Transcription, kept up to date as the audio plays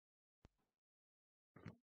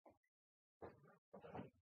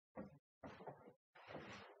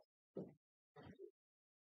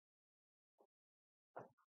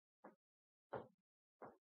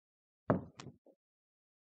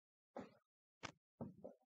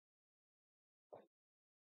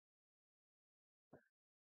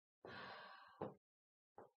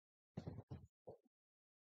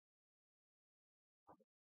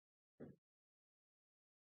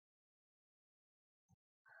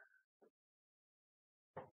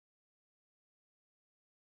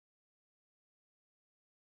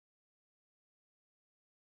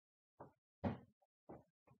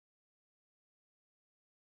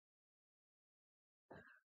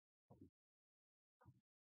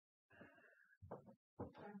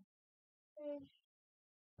I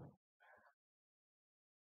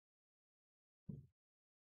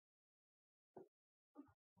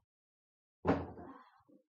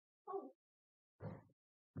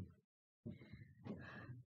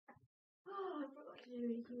forgot to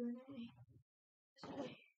do QnA.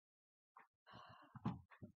 Sorry.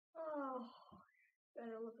 Oh,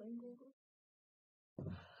 better look on Google.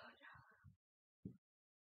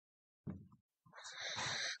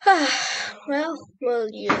 Well, will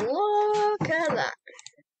you look at that?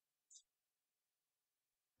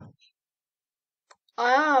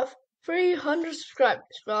 I have 300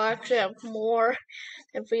 subscribers. Well, I actually have more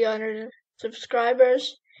than 300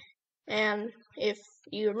 subscribers. And if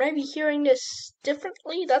you may be hearing this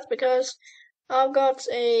differently, that's because I've got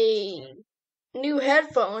a new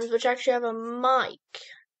headphones which actually have a mic.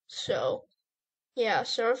 So, yeah,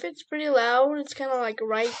 so if it's pretty loud, it's kind of like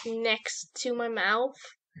right next to my mouth.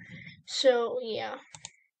 So, yeah.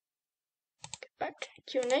 Get back to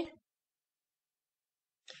Q&A.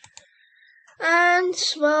 And,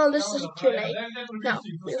 well, this is a Q&A. Now,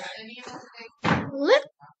 let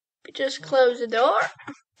me just close the door.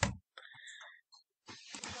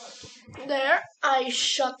 There, I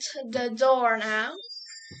shut the door now.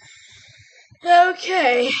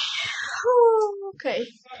 Okay. Okay.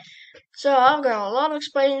 So I've got a lot of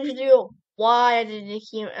explaining to do why I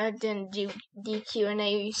didn't do the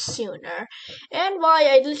Q&A sooner, and why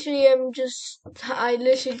I literally didn't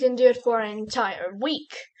do it for an entire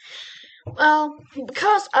week. Well,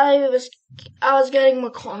 because I was getting more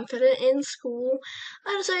confident in school,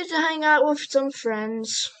 I decided to hang out with some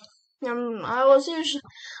friends. I was usually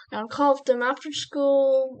call them after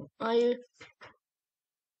school. The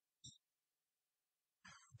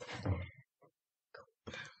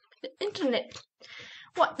internet.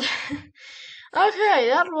 What? Okay,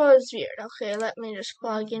 that was weird. Okay, let me just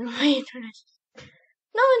plug in my internet.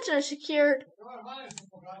 No internet secured.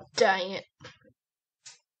 Dang it.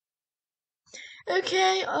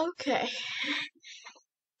 Okay.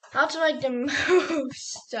 How to make the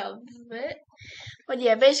most of it. But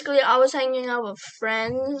yeah, basically I was hanging out with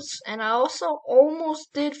friends, and I also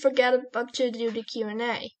almost did forget about to do the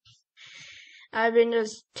Q&A. I've been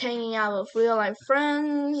just hanging out with real life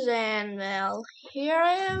friends, and well, here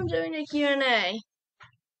I am doing the Q&A.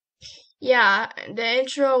 Yeah, the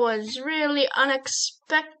intro was really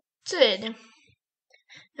unexpected.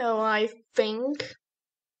 So I think.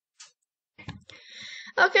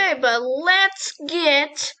 Okay, but let's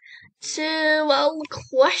get to, well,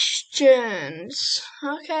 questions.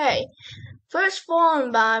 Okay. First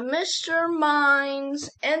one by Mr. Mind's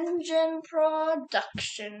Engine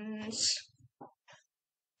Productions.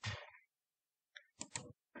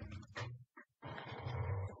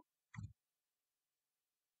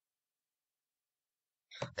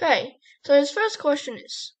 Okay, so his first question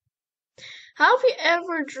is, have you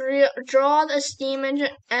ever drawn a steam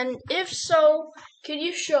engine, and if so, could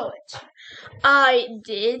you show it? I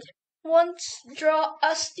did once draw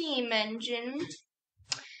a steam engine.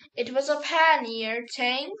 It was a pannier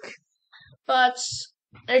tank, but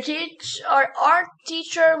our art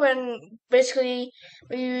teacher, when basically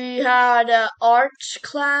we had an art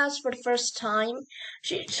class for the first time,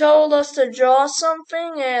 she told us to draw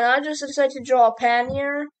something, and I just decided to draw a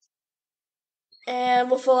pannier, and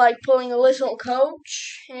before like pulling a little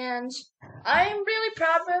coach, and I'm really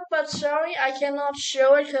proud of it, but sorry I cannot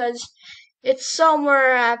show it because it's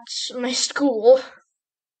somewhere at my school.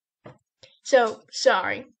 So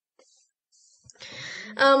sorry.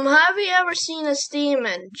 Have you ever seen a steam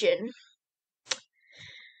engine?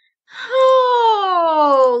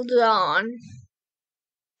 Hold on.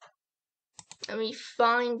 Let me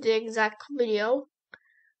find the exact video.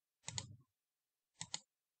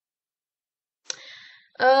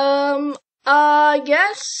 I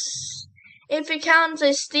guess if it counts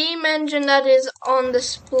a steam engine that is on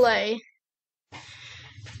display.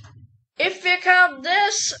 If you count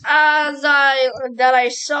this as that I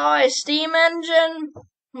saw a steam engine,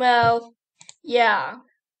 well, yeah.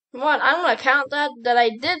 What? I'm gonna count that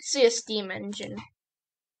I did see a steam engine.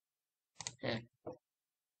 Yeah.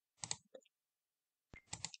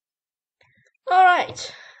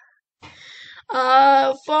 Alright.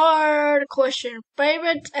 For the question,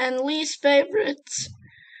 favorite and least favorite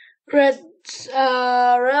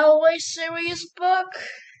railway series book?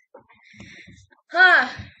 Huh.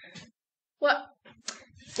 What?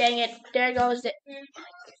 Dang it, there goes the...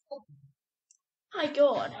 My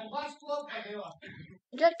god.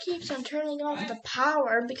 Dad keeps on turning off the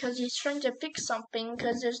power because he's trying to fix something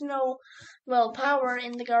because there's no, well, power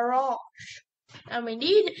in the garage. And we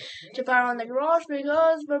need to power on the garage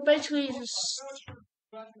because we're basically just...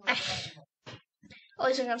 At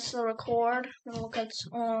least I can still record and look at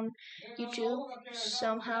on YouTube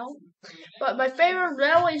somehow. But my favorite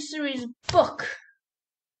railway series book,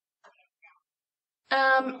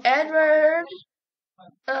 Edward.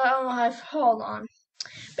 Hold on.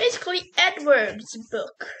 Basically, Edward's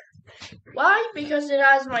book. Why? Because it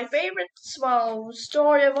has my favorite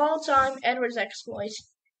story of all time, Edward's exploit.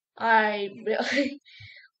 I really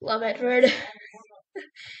love Edward.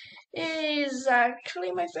 He's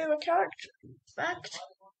actually my favorite character, in fact.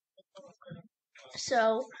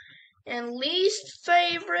 So, and least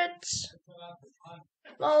favorite,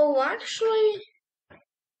 well, actually,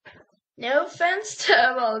 no offense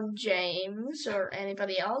to James or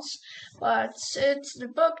anybody else, but it's the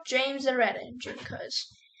book James the Red Engine, because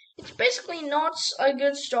it's basically not a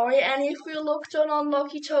good story. And if you looked on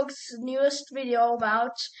Unlucky Tug's newest video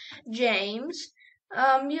about James,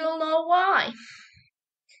 you'll know why.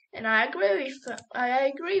 And I agree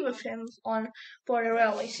with him for the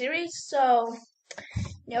railway series. So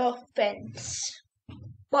no offense.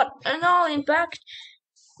 But in all, in fact,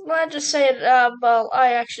 let's just say it.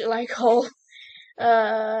 I actually like all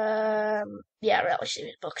railway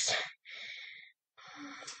series books.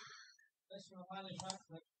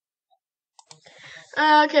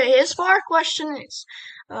 Okay, his first question is,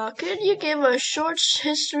 could you give a short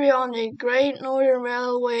history on the Great Northern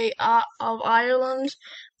Railway of Ireland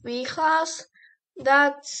V-Class?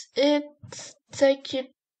 That's it. Take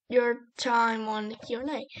your time on the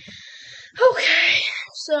QnA. Okay,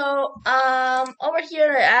 so over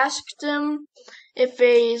here I asked him if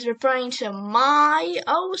he's referring to my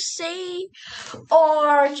OC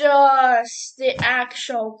or just the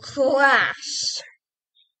actual class.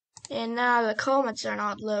 And now the comments are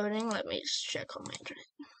not loading. Let me just check on my internet.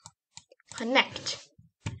 Connect.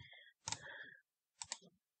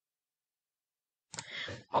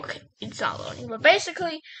 Okay, it's not loading. But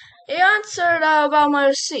basically, he answered about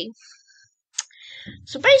my OC.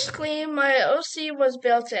 So basically, my OC was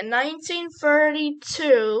built in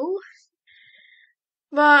 1932.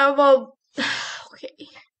 Well, okay.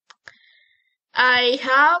 I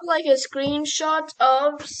have like a screenshot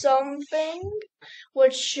of something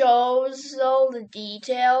which shows all the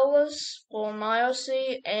details for my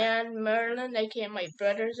OC and Merlin, aka my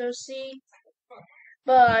brother's OC.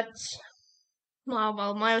 But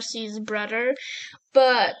well, my OC's brother.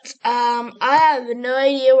 But I have no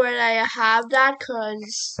idea where I have that,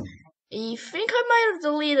 cause I think I might have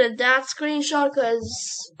deleted that screenshot,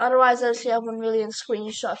 cause otherwise I still have 1 million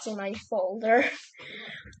screenshots in my folder.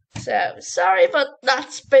 So sorry, but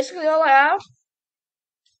that's basically all I have.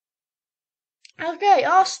 Okay,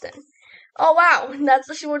 Austin. Oh wow, that's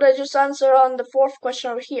actually what I just answered on the fourth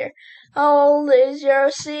question over here. How old is your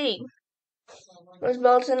OC? It was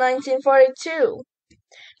built in 1942.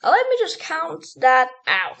 Let me just count that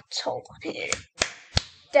out. Hold on.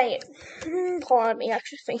 Dang it. Hold on, let me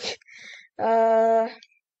actually think.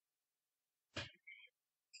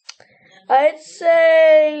 I'd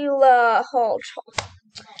say, hold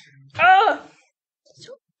on.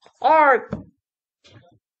 So hard.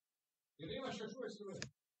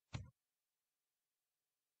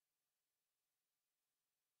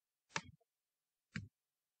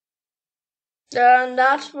 Then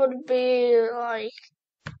that would be like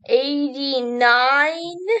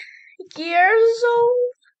 89 years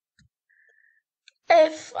old,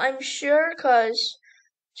 if I'm sure, because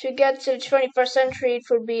to get to the 21st century it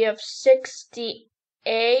would be of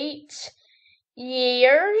 68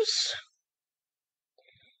 years.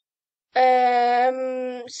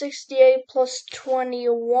 68 plus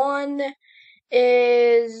 21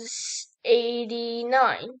 is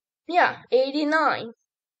 89. Yeah, 89.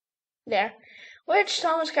 There. Which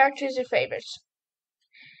Thomas character is your favorite?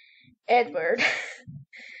 Edward.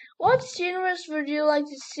 What universe would you like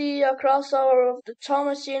to see a crossover of the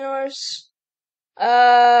Thomas universe? What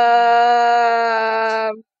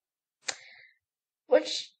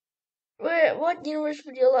universe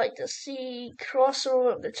would you like to see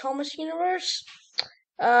crossover of the Thomas universe?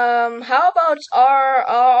 How about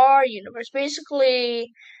our universe?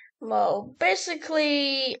 Basically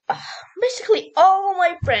all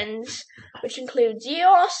my friends, which includes you,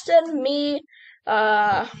 Austin, me,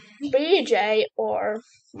 BJ, or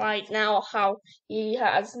right now how he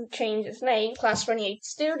has changed his name, Class 28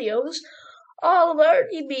 Studios, Oliver,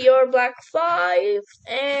 EBR Black 5,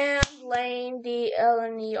 and Lane, the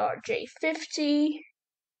LNERJ50.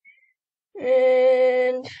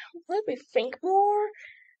 And let me think more.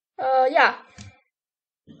 Yeah.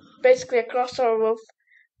 Basically a crossover of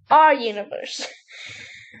our universe.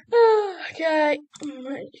 Okay.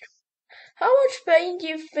 How much pain do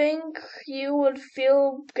you think you would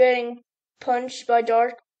feel getting punched by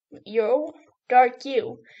Dark Yo? dark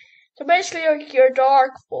Q. So basically, your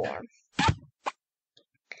dark form.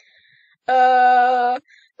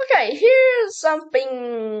 Okay, here's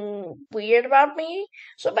something weird about me.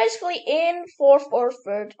 So basically, in fourth or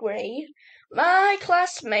third grade, my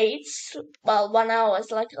classmates, well, when I was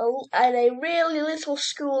like at a really little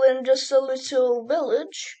school in just a little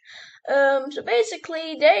village, so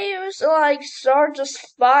basically they used to like start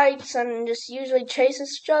just fights and just usually chase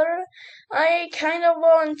each other. I kind of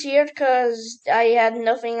volunteered because I had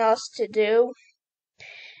nothing else to do.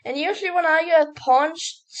 And usually when I got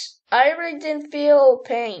punched, I really didn't feel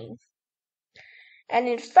pain. And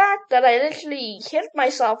in fact, that I literally hit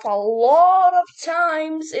myself a lot of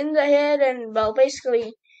times in the head and, well,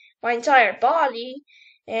 basically my entire body.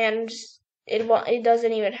 And it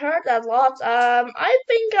doesn't even hurt that lot. I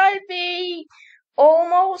think I'd be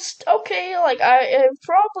almost okay. Like, I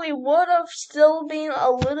probably would have still been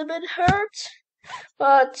a little bit hurt.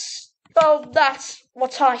 But, well, that's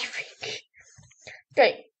what I think.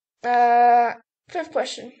 Okay. Fifth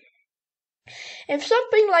question. If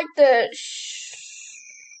something like yeah,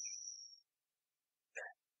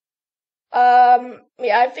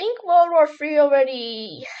 I think World War III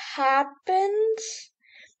already happened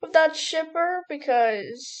with that shipper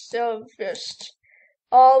because of just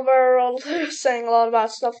all world saying a lot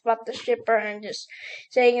about stuff about the shipper and just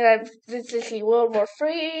saying that it's literally World War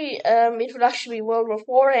III. It would actually be World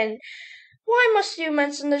War IV. And why must you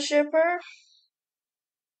mention the shipper?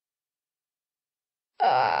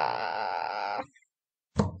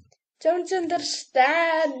 Don't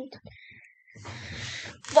understand.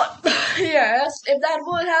 But yes, if that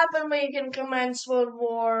would happen, we can commence World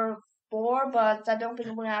War IV. But I don't think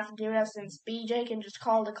we're gonna have to do that since BJ can just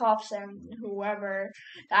call the cops and whoever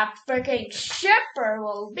that freaking shipper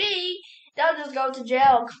will be, they'll just go to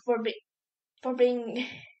jail for being,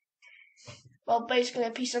 well, basically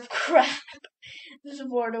a piece of crap. This is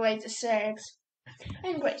more the way to say it.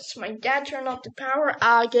 Anyways, my dad turned off the power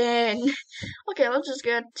again. Okay, let's just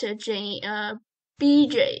get to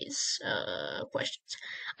BJ's questions.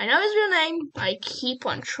 I know his real name. I keep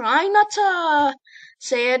on trying not to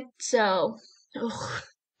say it, so. Ugh.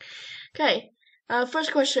 Okay,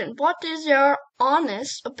 first question. What is your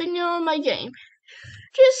honest opinion on my game?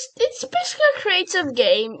 It's basically a creative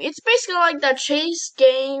game. It's basically like that chase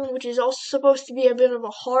game, which is also supposed to be a bit of a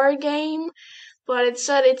horror game, but it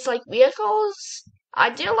said it's like vehicles. I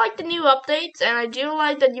do like the new updates, and I do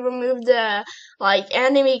like that you removed the like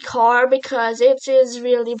enemy car because it is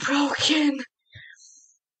really broken.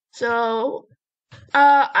 So,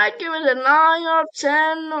 I'd give it a 9 out of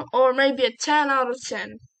 10, or maybe a 10 out of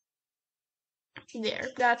 10. There,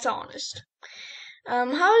 that's honest. How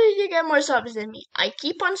did you get more subs than me? I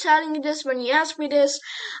keep on telling you this when you ask me this.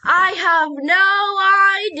 I have no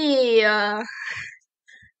idea.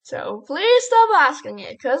 So please stop asking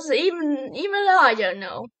it, cause even I don't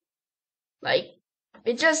know. Like,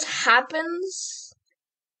 it just happens.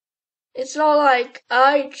 It's not like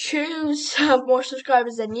I choose to have more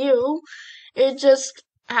subscribers than you. It just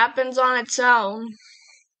happens on its own.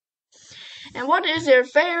 And what is your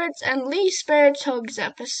favorite and least favorite Tugs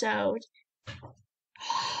episode?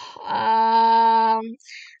 So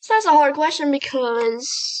that's a hard question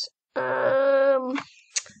because I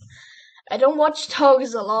don't watch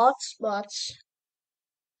Tugs a lot, but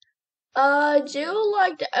I do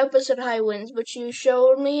like the episode High Winds, which you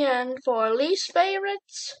showed me, and for least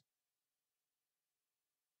favorites,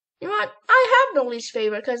 you know what? I have no least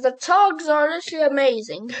favorite because the Tugs are literally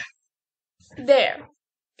amazing. There.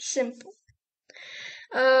 Simple.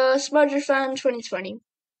 Smudger Fan 2020.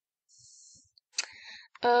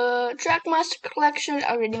 Trackmaster Collection,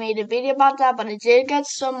 I already made a video about that, but I did get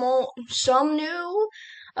some new,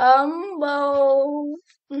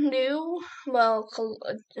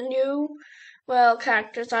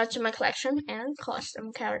 characters added to my collection and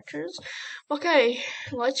custom characters. Okay,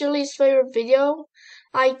 what's your least favorite video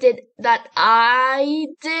I did? I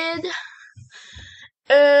think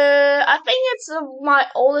it's my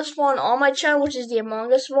oldest one on my channel, which is the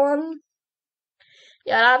Among Us one.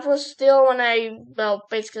 Yeah, that was still when I, well,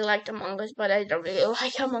 basically liked Among Us, but I don't really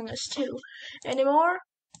like Among Us 2 anymore.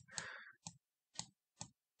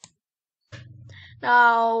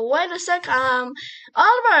 Now, wait a sec,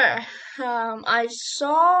 Oliver, I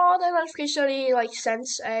saw the notification he, like, sent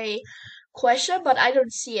a question, but I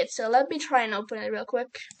don't see it, so let me try and open it real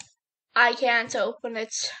quick. I can't open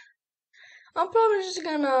it. I'm probably just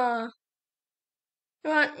gonna,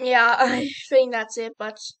 yeah, I think that's it,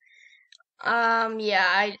 but,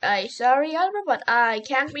 yeah, I sorry, Oliver, but I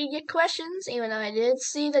can't read your questions, even though I did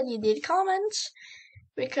see that you did comment,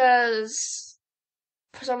 because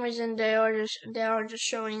for some reason they are just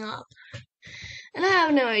showing up. And I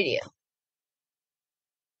have no idea.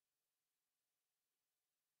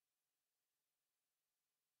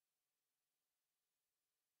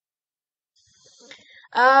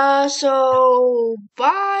 So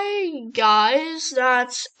bye guys,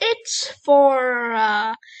 that's it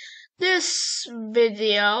for this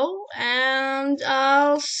video, and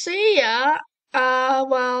I'll see ya,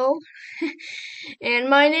 well, in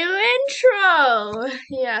my new intro.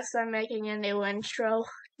 Yes, I'm making a new intro.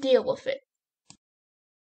 Deal with it.